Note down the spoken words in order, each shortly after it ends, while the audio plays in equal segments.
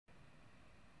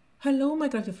Hello my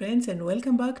crafty friends and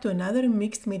welcome back to another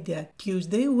Mixed Media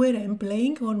Tuesday where I'm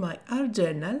playing on my art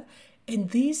journal, and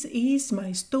this is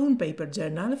my stone paper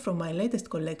journal from my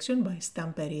latest collection by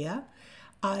Stamperia.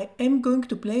 I am going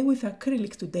to play with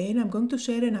acrylics today and I'm going to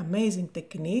share an amazing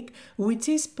technique which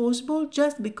is possible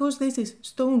just because this is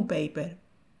stone paper.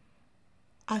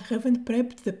 I haven't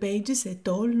prepped the pages at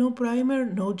all, no primer,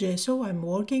 no gesso. I'm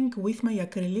working with my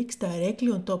acrylics directly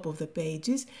on top of the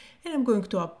pages and I'm going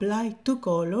to apply two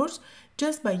colors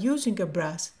just by using a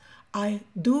brush. I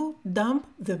do damp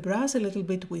the brush a little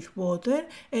bit with water,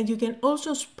 and you can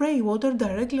also spray water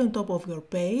directly on top of your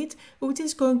page, which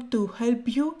is going to help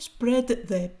you spread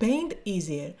the paint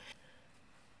easier.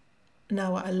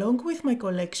 Now, along with my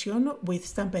collection with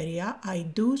Stamperia, I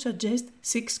do suggest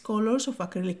 6 colors of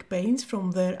acrylic paints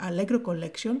from their Allegro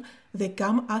collection. They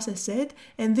come as a set,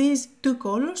 and these 2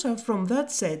 colors are from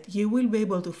that set. You will be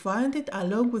able to find it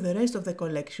along with the rest of the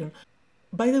collection.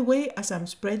 By the way, as I'm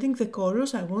spreading the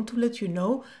colors, I want to let you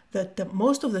know that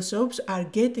most of the shops are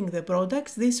getting the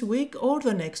products this week or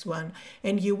the next one,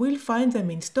 and you will find them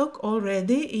in stock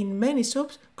already in many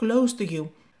shops close to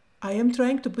you. I am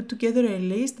trying to put together a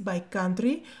list by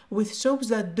country with shops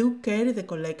that do carry the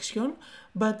collection,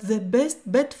 but the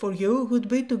best bet for you would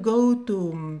be to go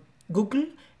to Google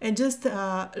and just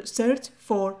search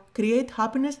for Create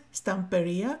Happiness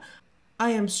Stamperia. I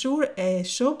am sure a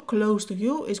shop close to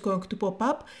you is going to pop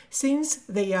up since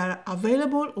they are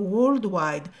available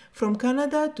worldwide, from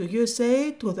Canada to USA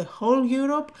to the whole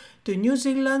Europe to New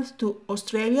Zealand to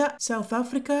Australia, South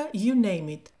Africa, you name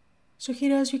it. So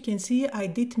here, as you can see, I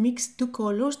did mix 2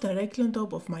 colors directly on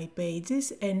top of my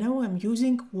pages, and now I'm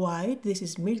using white. This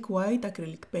is milk white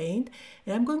acrylic paint,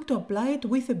 and I'm going to apply it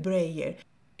with a brayer.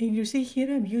 And you see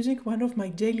here I'm using one of my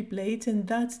jelly plates, and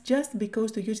that's just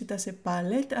because to use it as a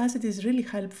palette, as it is really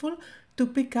helpful to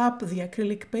pick up the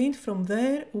acrylic paint from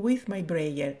there with my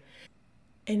brayer.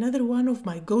 Another one of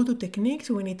my go-to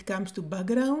techniques when it comes to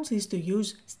backgrounds is to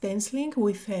use stenciling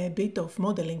with a bit of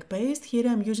modeling paste. Here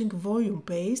I'm using volume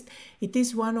paste. It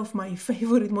is one of my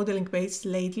favorite modeling pastes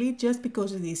lately just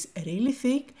because it is really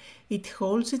thick, it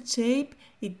holds its shape,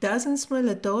 it doesn't smell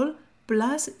at all,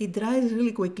 plus it dries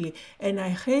really quickly, and I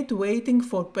hate waiting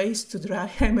for paste to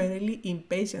dry. I'm a really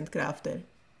impatient crafter.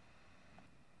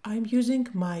 I'm using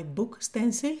my book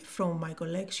Stencil from my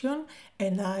collection,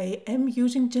 and I am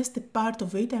using just a part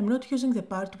of it. I'm not using the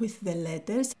part with the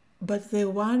letters, but the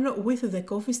one with the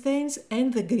coffee stains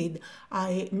and the grid.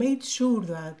 I made sure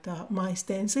that my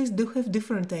stencils do have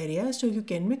different areas, so you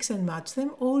can mix and match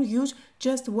them or use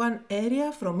just one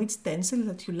area from each stencil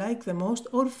that you like the most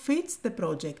or fits the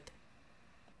project.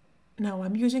 Now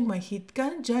I'm using my heat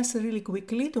gun just really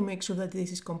quickly to make sure that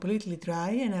this is completely dry,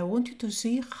 and I want you to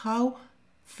see how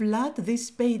flat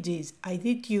this page is. I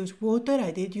did use water,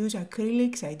 I did use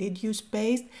acrylics, I did use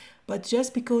paste, but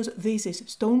just because this is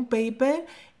stone paper,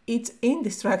 it's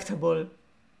indestructible.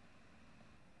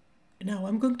 Now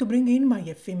I'm going to bring in my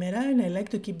ephemera, and I like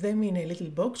to keep them in a little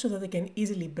box so that I can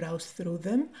easily browse through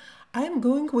them. I am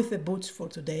going with the boots for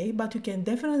today, but you can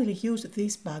definitely use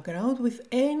this background with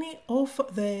any of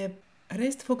the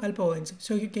rest focal points.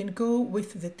 So you can go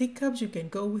with the teacups, you can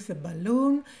go with the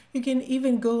balloon, you can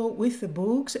even go with the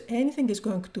books. Anything is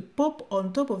going to pop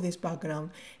on top of this background,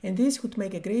 and this would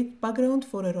make a great background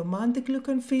for a romantic look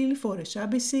and feel, for a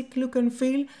shabby chic look and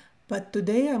feel. But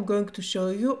today I'm going to show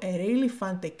you a really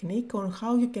fun technique on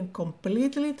how you can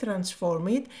completely transform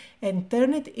it and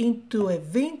turn it into a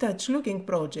vintage looking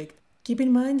project. Keep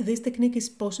in mind this technique is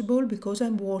possible because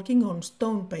I'm working on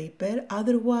stone paper,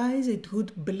 otherwise it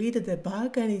would bleed at the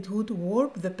back and it would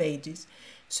warp the pages.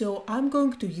 So I'm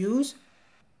going to use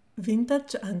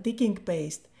vintage antiquing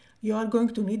paste. You are going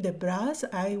to need a brush.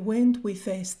 I went with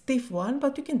a stiff one,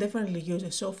 but you can definitely use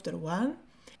a softer one.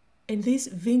 And this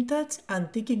vintage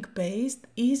antiquing paste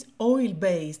is oil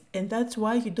based, and that's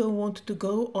why you don't want to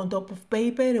go on top of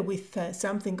paper with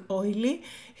something oily.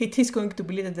 It is going to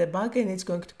bleed at the back and it's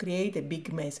going to create a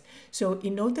big mess. So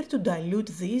in order to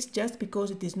dilute this, just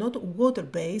because it is not water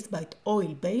based but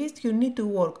oil based, you need to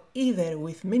work either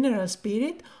with mineral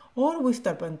spirit or with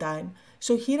turpentine.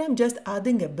 So here I'm just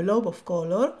adding a blob of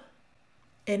color,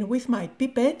 and with my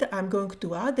pipette I'm going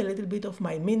to add a little bit of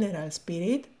my mineral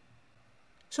spirit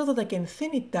so that I can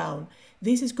thin it down.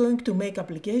 This is going to make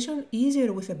application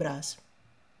easier with a brush.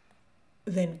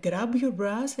 Then grab your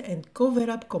brush and cover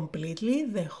up completely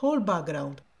the whole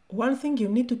background. One thing you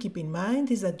need to keep in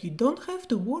mind is that you don't have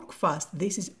to work fast.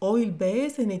 This is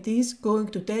oil-based and it is going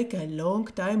to take a long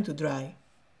time to dry.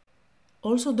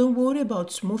 Also, don't worry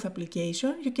about smooth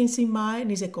application. You can see mine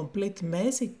is a complete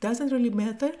mess. It doesn't really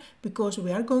matter because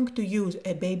we are going to use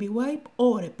a baby wipe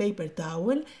or a paper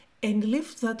towel and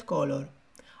lift that color.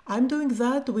 I'm doing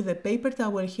that with a paper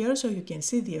towel here so you can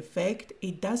see the effect.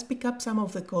 It does pick up some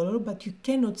of the color, but you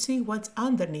cannot see what's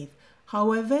underneath.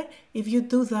 However, if you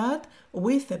do that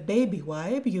with a baby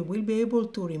wipe, you will be able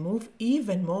to remove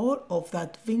even more of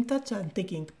that vintage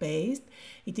antique ink paste.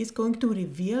 It is going to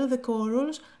reveal the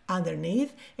corals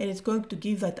underneath, and it's going to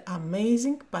give that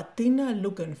amazing patina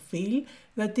look and feel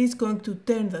that is going to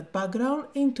turn that background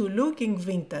into looking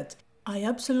vintage. I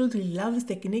absolutely love this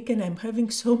technique and I'm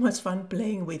having so much fun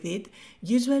playing with it.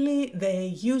 Usually they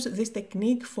use this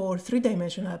technique for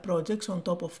three-dimensional projects on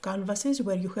top of canvases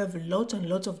where you have lots and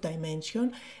lots of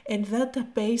dimension, and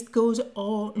that paste goes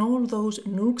on all those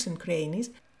nooks and crannies.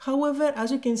 However,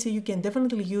 as you can see, you can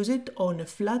definitely use it on a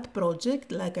flat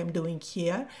project like I'm doing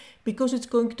here, because it's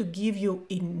going to give you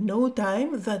in no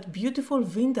time that beautiful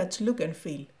vintage look and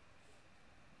feel.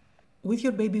 With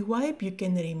your baby wipe, you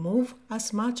can remove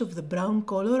as much of the brown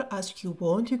color as you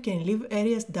want. You can leave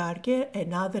areas darker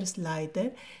and others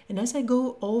lighter. And as I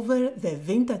go over the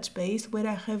vintage paste where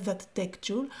I have that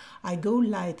texture, I go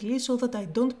lightly so that I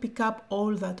don't pick up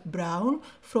all that brown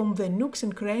from the nooks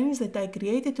and crannies that I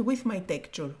created with my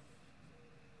texture.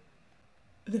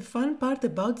 The fun part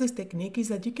about this technique is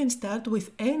that you can start with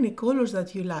any colors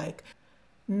that you like.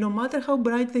 No matter how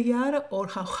bright they are or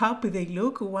how happy they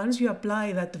look, once you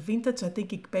apply that vintage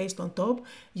antique paste on top,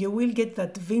 you will get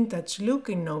that vintage look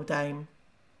in no time.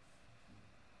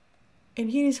 And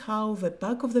here is how the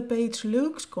back of the page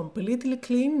looks, completely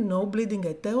clean, no bleeding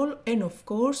at all, and of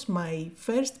course my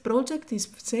first project is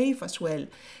safe as well.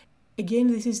 Again,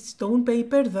 this is stone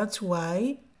paper, that's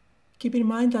why. Keep in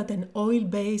mind that an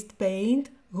oil-based paint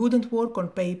wouldn't work on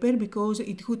paper because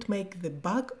it would make the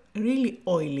back really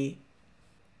oily.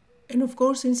 And of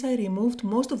course, since I removed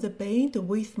most of the paint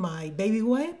with my baby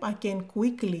wipe, I can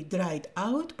quickly dry it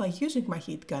out by using my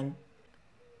heat gun.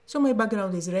 So my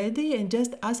background is ready, and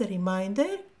just as a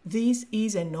reminder, this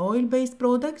is an oil-based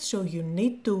product, so you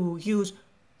need to use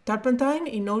turpentine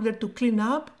in order to clean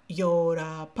up your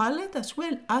palette as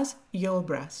well as your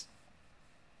brush.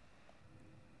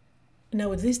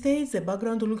 Now at this stage the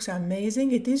background looks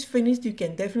amazing, it is finished, you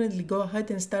can definitely go ahead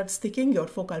and start sticking your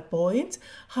focal points.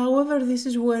 However, this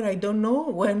is where I don't know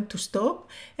when to stop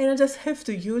and I just have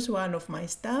to use one of my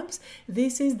stamps.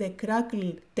 This is the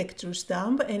Crackle texture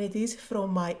stamp and it is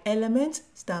from my Elements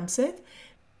stamp set.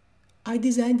 I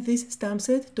designed this stamp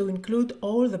set to include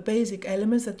all the basic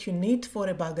elements that you need for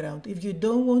a background. If you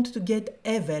don't want to get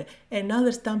ever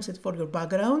another stamp set for your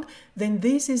background, then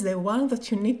this is the one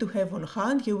that you need to have on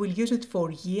hand. You will use it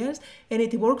for years and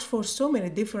it works for so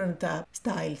many different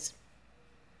styles.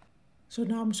 So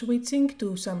now I'm switching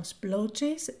to some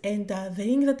splotches and the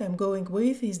ink that I'm going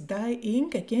with is dye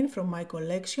ink, again from my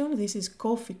collection. This is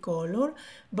coffee color.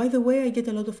 By the way, I get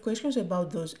a lot of questions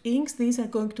about those inks. These are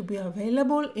going to be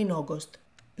available in August.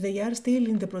 They are still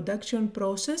in the production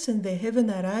process and they haven't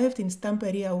arrived in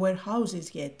Stamperia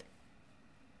warehouses yet.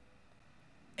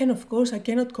 And of course I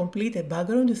cannot complete a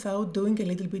background without doing a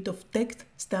little bit of text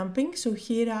stamping, so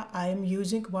here I am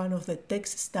using one of the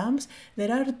text stamps.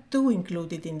 There are two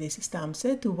included in this stamp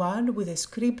set, one with a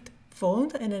script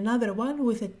font and another one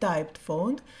with a typed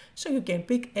font, so you can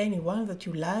pick any one that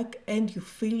you like and you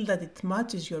feel that it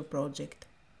matches your project.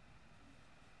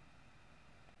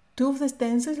 Two of the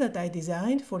stencils that I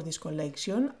designed for this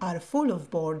collection are full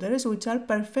of borders, which are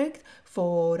perfect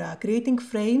for creating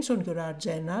frames on your art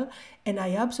journal, and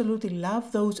I absolutely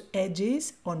love those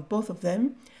edges on both of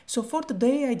them. So for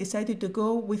today I decided to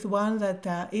go with one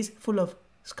that is full of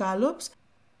scallops.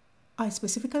 I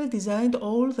specifically designed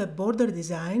all the border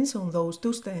designs on those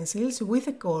two stencils with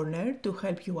a corner to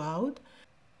help you out.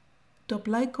 To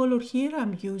apply color here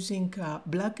I'm using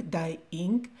black dye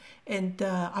ink and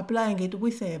applying it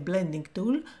with a blending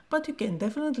tool, but you can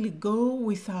definitely go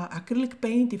with acrylic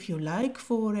paint if you like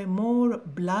for a more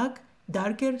black,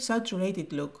 darker,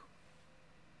 saturated look.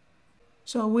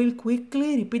 So I will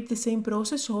quickly repeat the same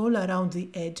process all around the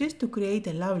edges to create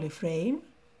a lovely frame.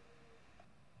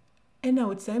 And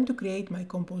now it's time to create my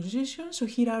composition. So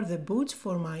here are the boots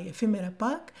for my ephemera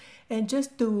pack, and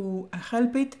just to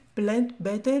help it blend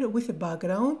better with the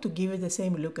background to give it the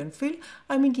same look and feel,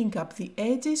 I'm inking up the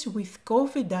edges with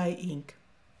coffee dye ink.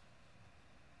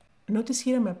 Notice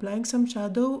here I'm applying some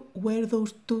shadow where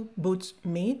those two boots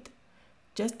meet.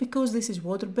 Just because this is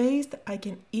water-based, I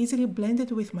can easily blend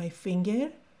it with my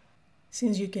finger,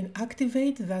 since you can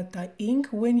activate that ink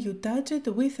when you touch it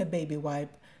with a baby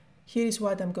wipe. Here is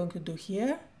what I'm going to do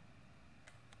here.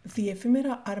 The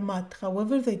ephemera are matte,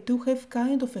 however they do have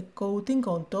kind of a coating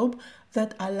on top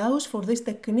that allows for this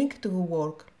technique to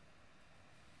work.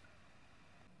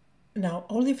 Now,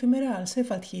 all the ephemera are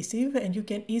self-adhesive and you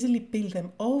can easily peel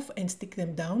them off and stick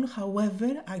them down.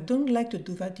 However, I don't like to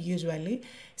do that usually,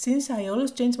 since I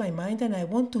always change my mind and I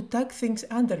want to tuck things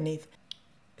underneath.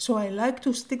 So I like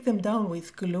to stick them down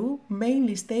with glue,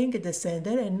 mainly staying at the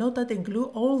center and not adding glue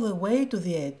all the way to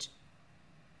the edge.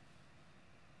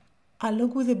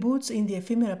 Along with the boots in the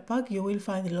ephemera pack, you will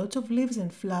find lots of leaves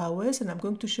and flowers, and I'm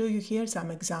going to show you here some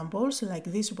examples like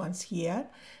these ones here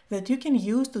that you can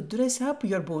use to dress up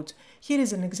your boots. Here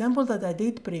is an example that I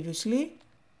did previously,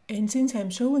 and since I'm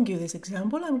showing you this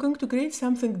example, I'm going to create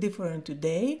something different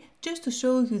today just to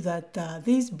show you that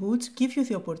these boots give you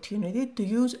the opportunity to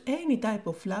use any type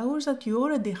of flowers that you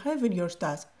already have in your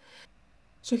stash.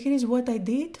 So here is what I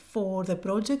did for the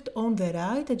project on the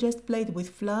right. I just played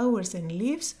with flowers and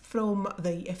leaves from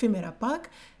the ephemera pack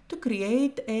to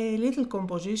create a little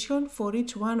composition for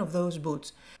each one of those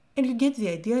boots. And you get the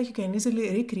idea, you can easily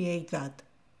recreate that.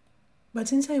 But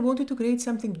since I wanted to create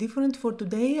something different for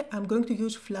today, I'm going to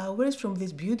use flowers from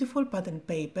this beautiful pattern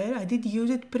paper. I did use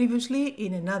it previously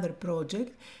in another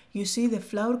project. You see the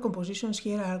flower compositions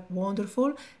here are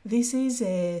wonderful. This is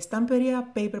a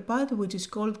Stamperia paper pad which is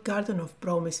called Garden of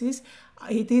Promises.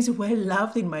 It is well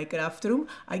loved in my craft room.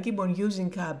 I keep on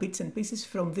using bits and pieces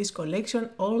from this collection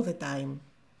all the time.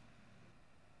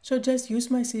 So just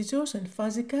use my scissors and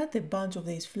fuzzy cut a bunch of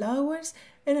these flowers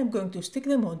and I'm going to stick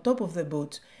them on top of the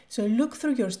boots. So look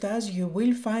through your stash, you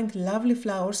will find lovely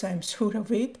flowers, I'm sure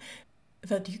of it,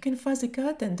 that you can fuzzy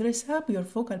cut and dress up your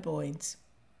focal points.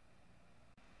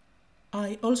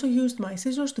 I also used my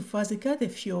scissors to fuzzy cut a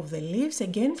few of the leaves,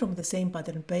 again from the same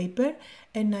pattern paper,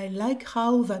 and I like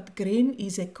how that green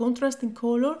is a contrasting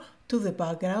color to the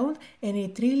background and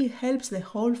it really helps the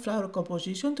whole flower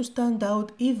composition to stand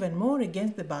out even more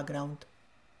against the background.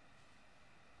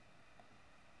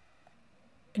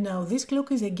 Now this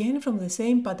clock is again from the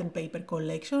same pattern paper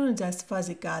collection and just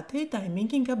fuzzy cut it. I'm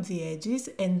inking up the edges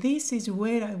and this is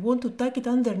where I want to tuck it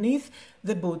underneath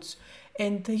the boots.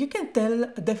 And you can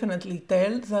definitely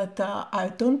tell that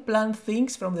I don't plan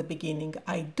things from the beginning.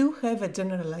 I do have a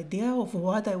general idea of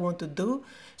what I want to do.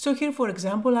 So here, for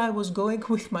example, I was going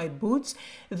with my boots.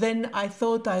 Then I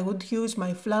thought I would use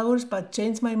my flowers, but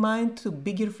changed my mind to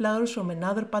bigger flowers from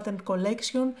another pattern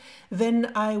collection.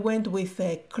 Then I went with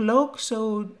a clock,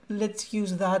 so let's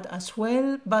use that as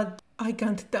well. But I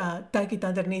can't tuck it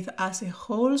underneath as a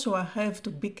whole, so I have to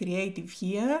be creative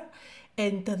here.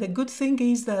 And the good thing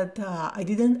is that I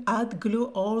didn't add glue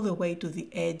all the way to the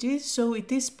edges, so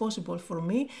it is possible for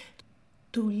me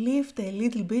to lift a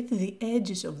little bit the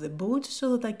edges of the boots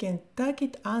so that I can tuck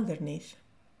it underneath.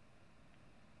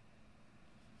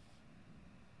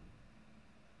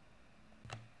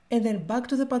 And then back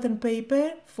to the pattern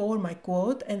paper for my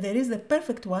quote, and there is the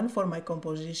perfect one for my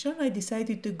composition. I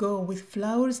decided to go with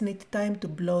flowers need time to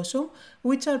blossom,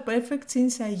 which are perfect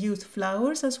since I used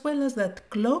flowers as well as that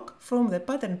clock from the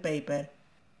pattern paper.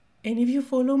 And if you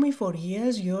follow me for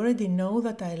years, you already know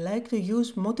that I like to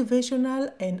use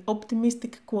motivational and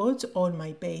optimistic quotes on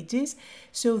my pages.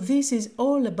 So this is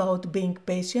all about being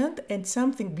patient and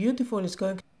something beautiful is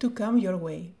going to come your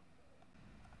way.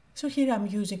 So here I'm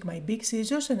using my big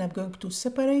scissors and I'm going to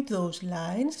separate those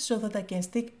lines so that I can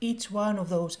stick each one of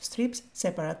those strips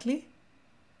separately.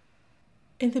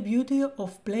 And the beauty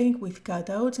of playing with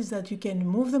cutouts is that you can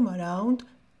move them around,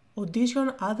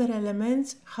 audition other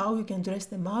elements, how you can dress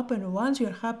them up, and once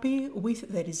you're happy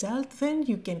with the result, then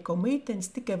you can commit and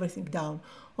stick everything down.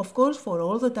 Of course, for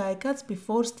all the die cuts,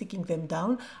 before sticking them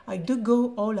down, I do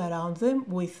go all around them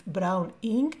with brown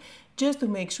ink, just to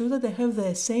make sure that they have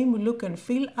the same look and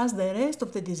feel as the rest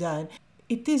of the design.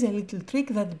 It is a little trick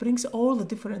that brings all the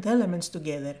different elements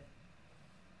together.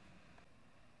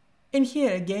 And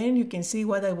here again you can see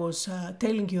what I was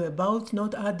telling you about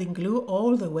not adding glue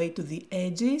all the way to the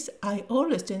edges. I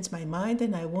always change my mind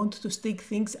and I want to stick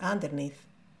things underneath.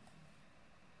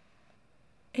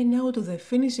 And now to the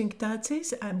finishing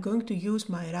touches, I'm going to use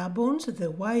my ribbons, the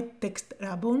white text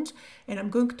ribbons, and I'm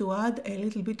going to add a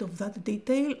little bit of that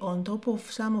detail on top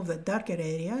of some of the darker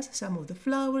areas, some of the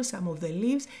flowers, some of the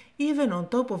leaves, even on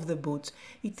top of the boots.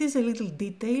 It is a little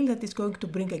detail that is going to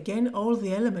bring again all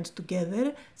the elements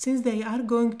together, since they are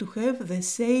going to have the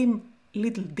same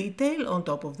little detail on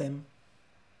top of them.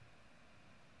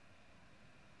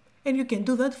 And you can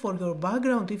do that for your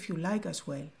background if you like as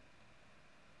well.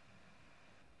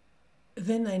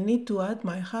 Then I need to add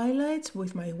my highlights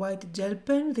with my white gel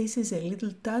pen. This is a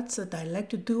little touch that I like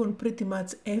to do on pretty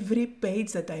much every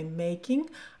page that I'm making.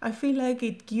 I feel like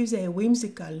it gives a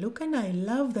whimsical look and I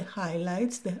love the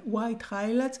highlights, the white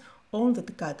highlights on the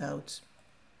cutouts.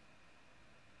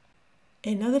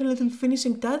 Another little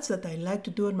finishing touch that I like to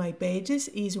do on my pages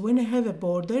is when I have a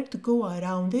border to go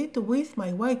around it with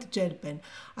my white gel pen.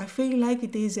 I feel like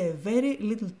it is a very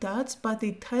little touch, but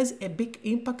it has a big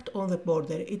impact on the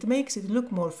border. It makes it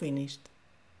look more finished.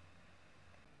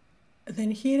 Then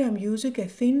here I'm using a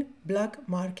thin black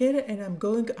marker and I'm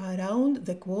going around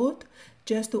the quote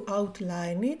just to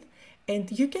outline it.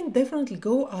 And you can definitely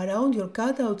go around your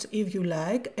cutouts if you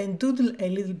like and doodle a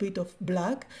little bit of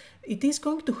black. It is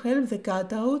going to help the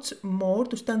cutouts more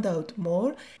to stand out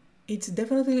more. It's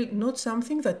definitely not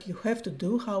something that you have to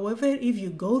do. However, if you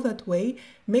go that way,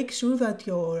 make sure that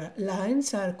your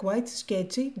lines are quite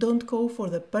sketchy. Don't go for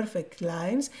the perfect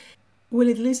lines. Well,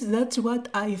 at least that's what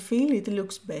I feel it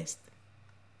looks best.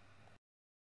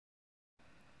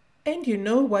 And you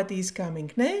know what is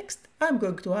coming next? I'm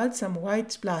going to add some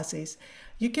white splashes.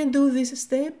 You can do this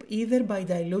step either by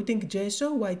diluting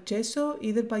gesso, white gesso,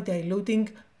 either by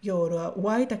diluting your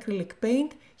white acrylic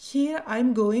paint. Here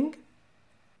I'm going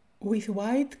with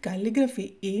white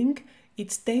calligraphy ink.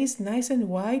 It stays nice and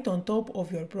white on top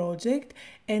of your project,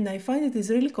 and I find it is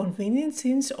really convenient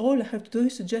since all I have to do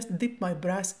is to just dip my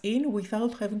brush in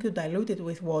without having to dilute it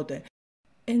with water.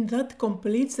 And that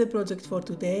completes the project for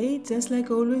today. Just like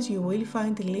always, you will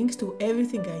find links to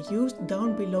everything I used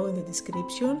down below in the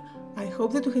description. I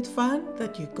hope that you had fun,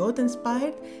 that you got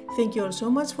inspired. Thank you all so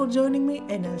much for joining me,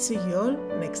 and I'll see you all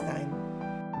next time.